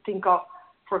options to think of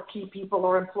for key people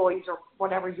or employees or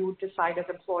whatever you decide as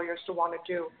employers to want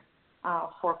to do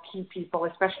for key people,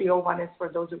 especially O1 is for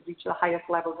those who reach the highest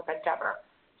levels of endeavor.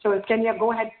 So Kenya,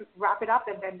 go ahead, wrap it up,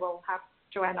 and then we'll have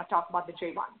Joanna talk about the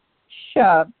J1.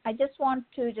 Sure. I just want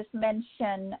to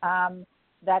mention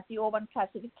that the O1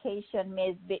 classification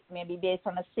may be based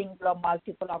on a single or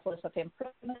multiple offers of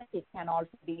employment. It can also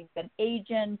be an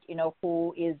agent,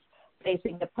 who is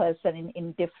placing the person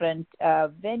in different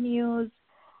venues.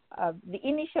 The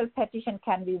initial petition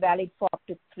can be valid for up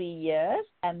to 3 years,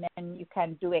 and then you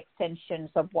can do extensions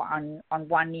of on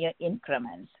 1 year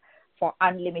increments for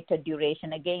unlimited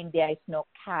duration. Again, there is no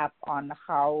cap on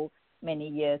how many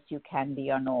years you can be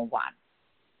on O1.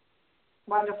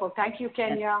 Wonderful. Thank you,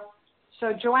 Kenya.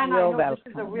 So, Joanna, I know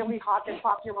this is a really hot and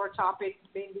popular topic,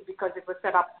 mainly because it was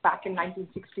set up back in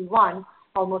 1961,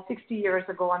 almost 60 years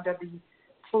ago under the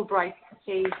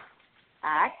Fulbright-Hays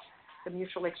Act, the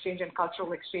Mutual Exchange and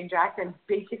Cultural Exchange Act. And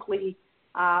basically,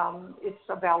 it's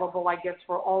available, I guess,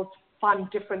 for all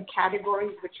different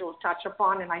categories, which we'll touch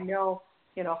upon. And I know,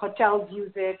 hotels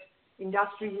use it,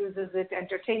 industry uses it,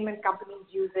 entertainment companies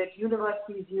use it,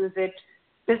 universities use it,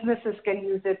 businesses can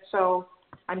use it. So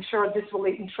I'm sure this will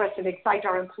interest and excite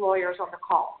our employers on the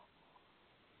call.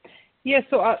 Yeah,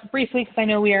 so briefly, because I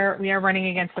know we are running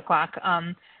against the clock.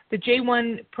 The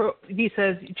J1 visa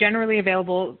is generally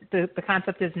available. The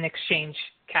concept is an exchange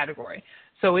category.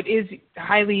 So it is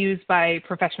highly used by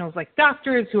professionals like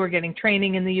doctors who are getting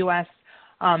training in the U.S.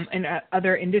 And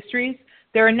other industries.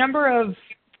 There are a number of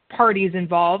parties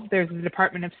involved. There's the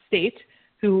Department of State,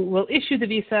 who will issue the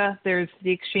visa. There's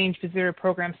the Exchange Visitor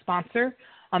Program sponsor.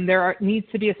 There needs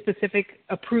to be a specific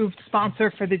approved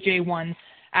sponsor for the J1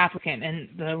 applicant, and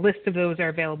the list of those are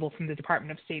available from the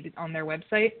Department of State on their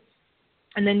website.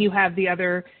 And then you have the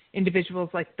other individuals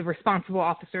like the responsible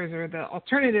officers or the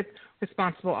alternative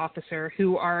responsible officer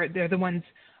they're the ones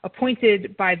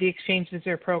appointed by the Exchange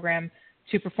Visitor Program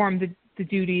to perform the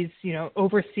duties,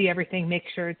 oversee everything, make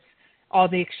sure all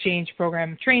the exchange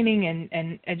program training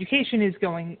and education is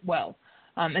going well.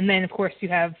 And then, of course, you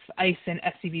have ICE and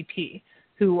SCVP,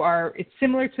 it's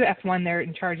similar to F1, they're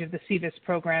in charge of the CVIS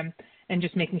program and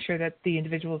just making sure that the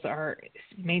individuals are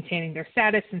maintaining their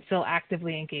status and still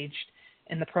actively engaged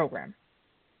in the program.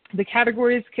 The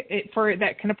categories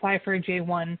that can apply for a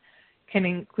J1 can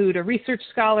include a research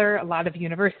scholar. A lot of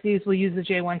universities will use the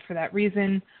J1 for that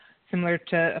reason, similar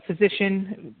to a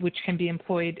physician, which can be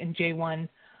employed in J1.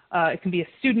 It can be a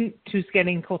student who's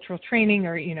getting cultural training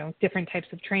or, different types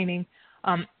of training.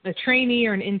 A trainee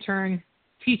or an intern,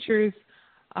 teachers,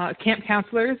 camp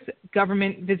counselors,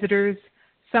 government visitors,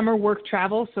 summer work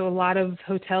travel. So a lot of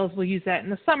hotels will use that in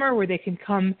the summer where they can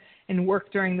come and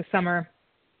work during the summer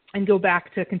and go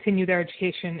back to continue their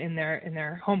education in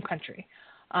their home country.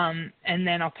 And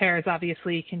then au pairs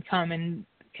obviously can come and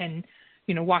can,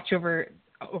 watch over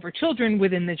children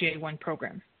within the J1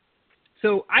 program.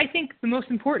 So I think the most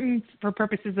important for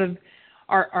purposes of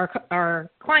our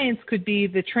clients could be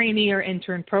the trainee or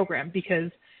intern program,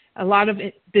 because a lot of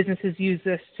businesses use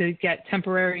this to get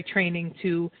temporary training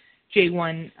to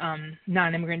J1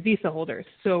 non-immigrant visa holders.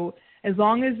 So as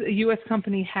long as a U.S.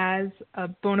 company has a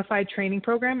bona fide training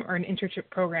program or an internship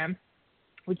program,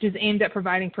 which is aimed at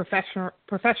providing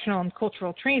professional and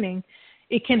cultural training,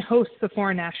 it can host the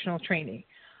foreign national trainee.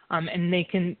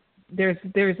 And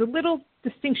there's a little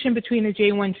distinction between a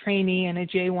J1 trainee and a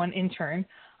J1 intern.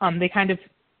 They kind of,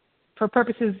 for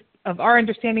purposes of our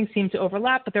understanding, seem to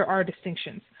overlap, but there are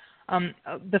distinctions.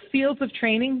 The fields of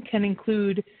training can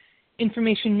include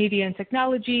information media and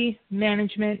technology,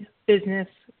 management, business,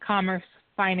 commerce,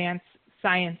 finance,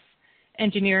 science,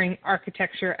 engineering,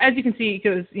 architecture. As you can see, it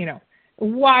goes, a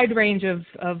wide range of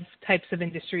types of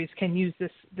industries can use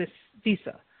this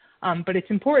visa. But it's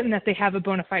important that they have a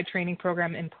bona fide training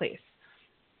program in place.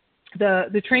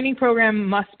 The training program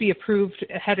must be approved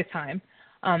ahead of time.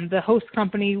 The host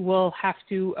company will have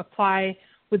to apply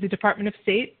with the Department of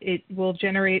State. It will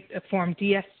generate a Form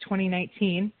DS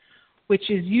 2019, which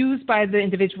is used by the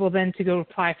individual then to go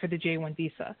apply for the J1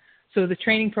 visa. So the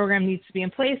training program needs to be in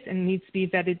place and needs to be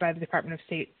vetted by the Department of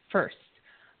State first.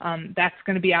 That's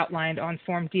going to be outlined on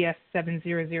Form DS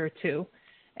 7002.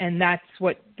 And that's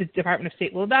what the Department of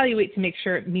State will evaluate to make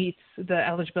sure it meets the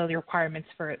eligibility requirements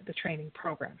for the training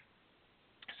program.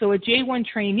 So a J1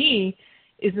 trainee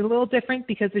is a little different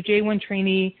because the J1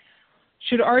 trainee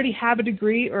should already have a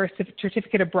degree or a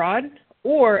certificate abroad,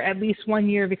 or at least 1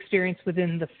 year of experience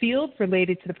within the field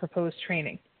related to the proposed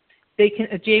training. A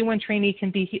J1 trainee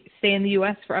can stay in the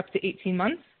U.S. for up to 18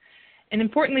 months. And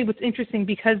importantly, what's interesting,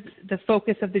 because the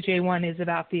focus of the J1 is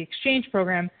about the exchange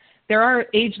program, there are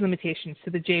age limitations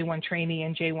to the J1 trainee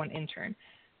and J1 intern.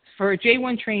 For a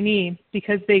J1 trainee,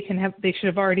 because they should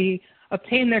have already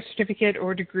obtained their certificate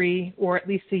or degree or at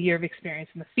least a year of experience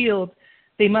in the field,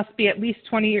 they must be at least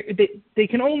 20 years, they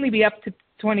can only be up to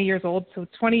 20 years old, so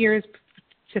 20 years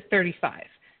to 35.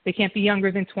 They can't be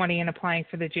younger than 20 and applying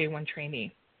for the J1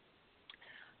 trainee.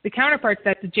 The counterpart to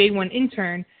that, the J1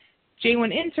 intern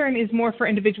is more for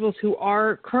individuals who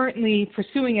are currently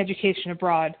pursuing education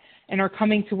abroad and are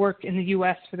coming to work in the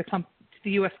U.S. for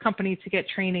the U.S. company to get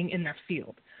training in their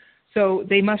field. So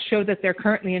they must show that they're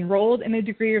currently enrolled in a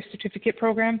degree or certificate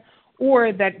program,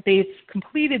 or that they've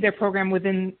completed their program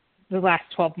within the last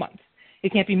 12 months.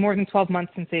 It can't be more than 12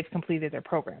 months since they've completed their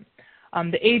program.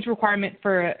 The age requirement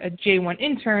for a J1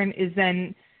 intern is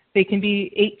then they can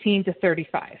be 18 to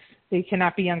 35. They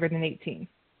cannot be younger than 18.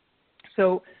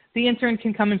 So the intern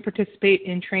can come and participate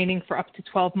in training for up to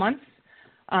 12 months,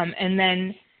 and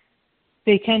then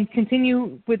they can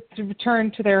continue to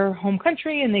return to their home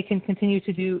country, and they can continue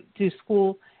to do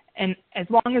school. And as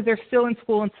long as they're still in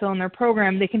school and still in their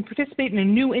program, they can participate in a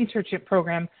new internship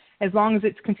program as long as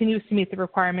it continues to meet the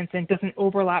requirements and doesn't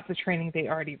overlap the training they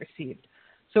already received.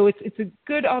 So it's a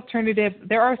good alternative.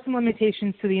 There are some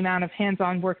limitations to the amount of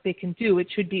hands-on work they can do. It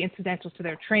should be incidental to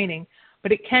their training,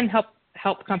 but it can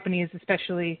help companies,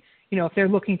 especially if they're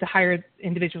looking to hire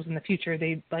individuals in the future,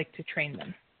 they'd like to train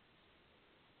them.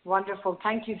 Wonderful.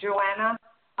 Thank you, Joanna.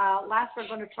 Last, we're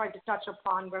going to try to touch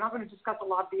upon, we're not going to discuss a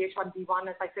lot of the H-1B1.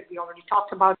 As I said, we already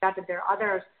talked about that, and there are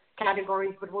other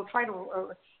categories, but we'll try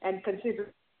to and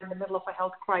consider in the middle of a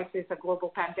health crisis, a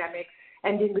global pandemic,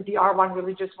 ending with the R1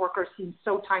 religious workers seems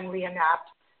so timely and apt.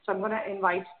 So I'm going to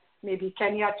invite maybe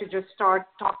Kenya to just talk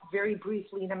very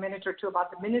briefly in a minute or two about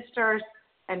the ministers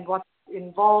and what's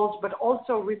involved, but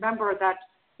also remember that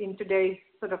in today's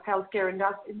sort of healthcare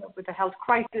industry, with the health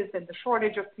crisis and the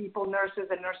shortage of people, nurses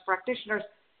and nurse practitioners,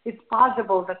 it's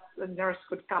possible that a nurse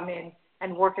could come in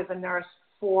and work as a nurse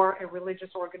for a religious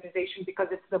organization because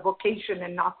it's the vocation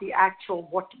and not the actual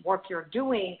what work you're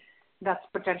doing that's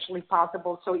potentially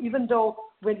possible. So even though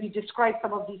when we describe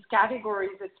some of these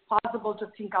categories, it's possible to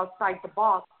think outside the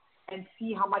box and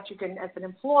see how much you can, as an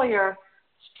employer,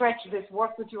 stretch this,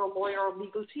 work with your lawyer or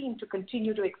legal team to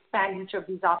continue to expand each of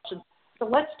these options. So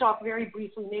let's talk very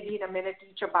briefly, maybe in a minute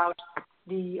each, about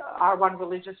the R1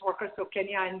 religious workers. So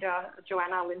Kenya and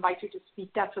Joanna, I'll invite you to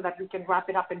speak that so that we can wrap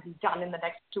it up and be done in the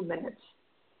next 2 minutes.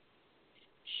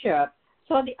 Sure.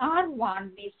 So the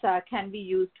R1 visa can be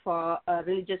used for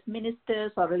religious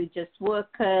ministers or religious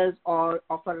workers or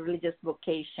of a religious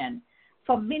vocation.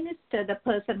 For minister, the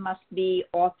person must be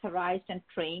authorized and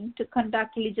trained to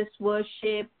conduct religious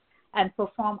worship and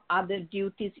perform other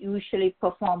duties usually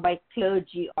performed by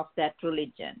clergy of that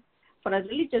religion. For a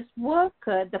religious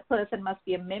worker, the person must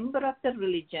be a member of the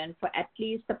religion for at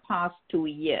least the past 2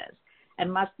 years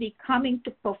and must be coming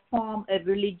to perform a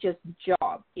religious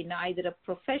job in either a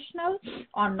professional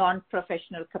or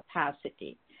non-professional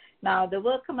capacity. Now, the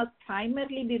worker must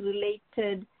primarily be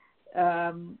related,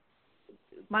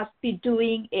 must be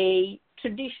doing a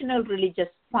traditional religious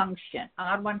function.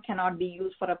 R1 cannot be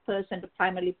used for a person to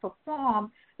primarily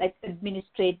perform like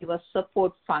administrative or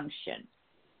support functions,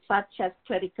 such as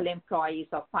clerical employees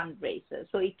or fundraisers.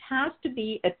 So it has to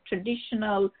be a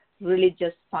traditional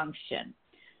religious function.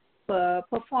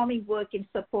 Performing work in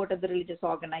support of the religious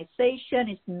organization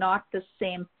is not the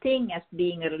same thing as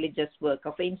being a religious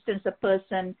worker. For instance, a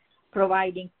person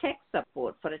providing tech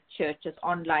support for a church's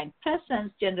online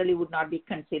presence generally would not be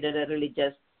considered a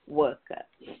religious worker.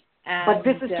 But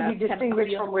this is to be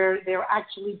distinguished from where they're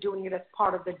actually doing it as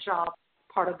part of the job,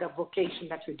 part of the vocation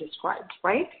that you described,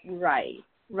 right?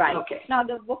 Right. Okay. Now,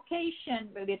 the vocation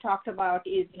we talked about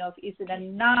is, is it a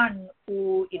nun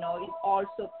who, is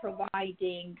also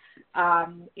providing,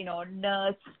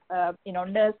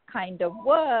 nurse kind of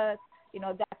work,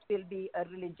 that will be a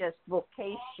religious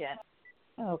vocation.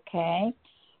 Okay.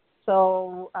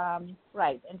 So,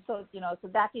 right. And so, so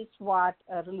that is what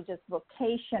a religious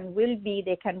vocation will be.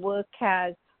 They can work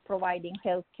as providing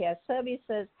healthcare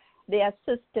services. They are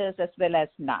sisters as well as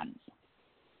nuns.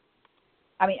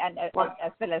 And as well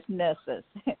as nurses,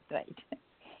 right?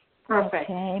 Perfect.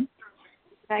 Okay.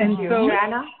 Thank you. So,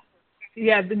 Joanna?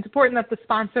 Yeah, it's important that the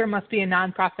sponsor must be a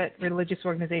nonprofit religious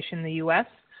organization in the U.S.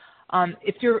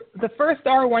 The first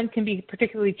R1 can be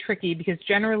particularly tricky because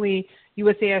generally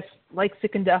USCIS likes to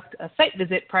conduct a site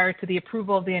visit prior to the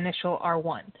approval of the initial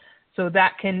R1. So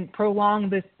that can prolong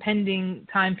this pending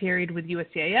time period with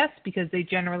USCIS because they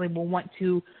generally will want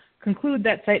to conclude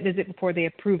that site visit before they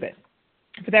approve it.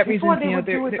 For that reason, they would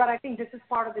do it, but I think this is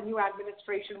part of the new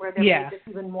administration where they made this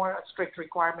even more a strict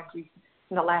requirement in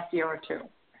the last year or two.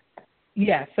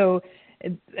 Yeah, so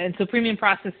premium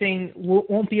processing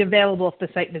won't be available if the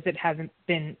site visit hasn't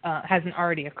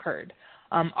already occurred.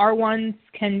 R1s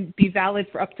can be valid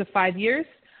for up to 5 years.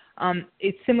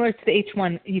 It's similar to the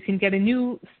H1. You can get a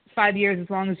new 5 years as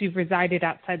long as you've resided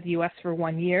outside the U.S. for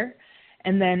 1 year.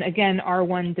 And then again,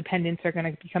 R1 dependents are going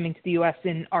to be coming to the U.S.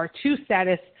 in R2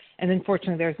 status, and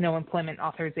unfortunately there's no employment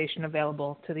authorization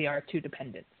available to the R2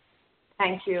 dependents.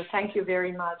 Thank you. Thank you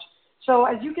very much. So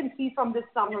as you can see from this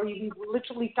summary, we've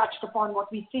literally touched upon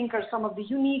what we think are some of the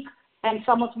unique, and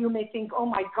some of you may think, oh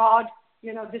my God,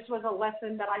 this was a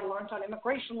lesson that I learned on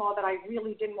immigration law that I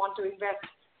really didn't want to invest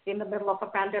in the middle of a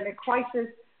pandemic crisis.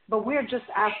 But we're just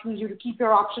asking you to keep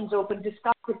your options open,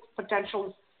 discuss with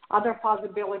potential other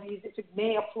possibilities if it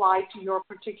may apply to your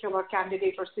particular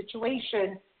candidate or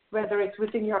situation, whether it's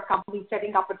within your company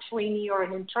setting up a trainee or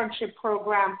an internship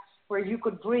program where you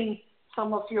could bring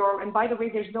some of your, and by the way,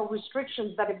 there's no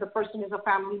restrictions that if the person is a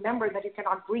family member that you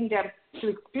cannot bring them to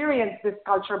experience this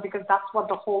culture, because that's what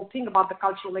the whole thing about the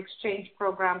cultural exchange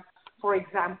program, for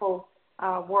example,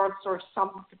 works, or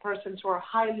some persons who are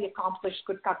highly accomplished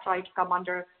could try to come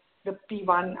under the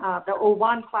P1, the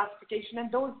O1 classification. And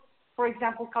those, for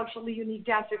example, culturally unique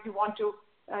dance, if you want to,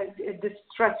 this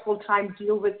stressful time,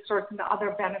 deal with certain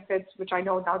other benefits, which I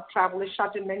know now travel is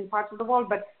shut in many parts of the world,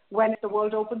 but when the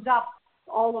world opens up,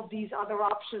 all of these other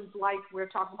options, like we're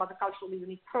talking about the culturally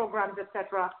unique programs, et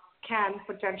cetera, can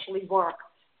potentially work.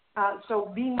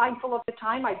 So being mindful of the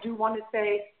time, I do want to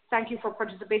say thank you for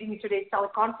participating in today's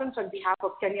teleconference on behalf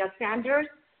of Kenya Sanders,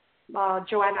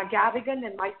 Joanna Gavigan,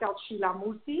 and myself, Sheila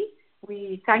Musi.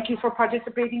 We thank you for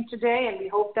participating today, and we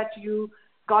hope that you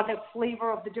got a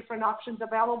flavor of the different options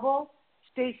available.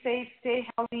 Stay safe, stay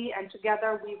healthy, and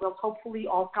together we will hopefully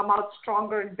all come out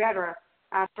stronger and better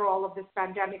after all of this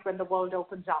pandemic when the world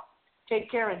opens up. Take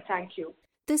care and thank you.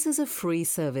 This is a free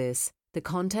service. The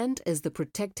content is the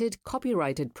protected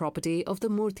copyrighted property of the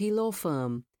Murthy Law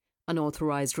Firm.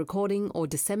 Unauthorized recording or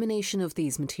dissemination of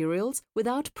these materials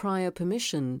without prior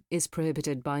permission is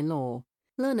prohibited by law.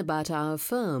 Learn about our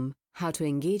firm, how to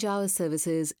engage our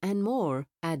services, and more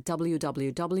at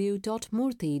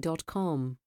www.murthy.com.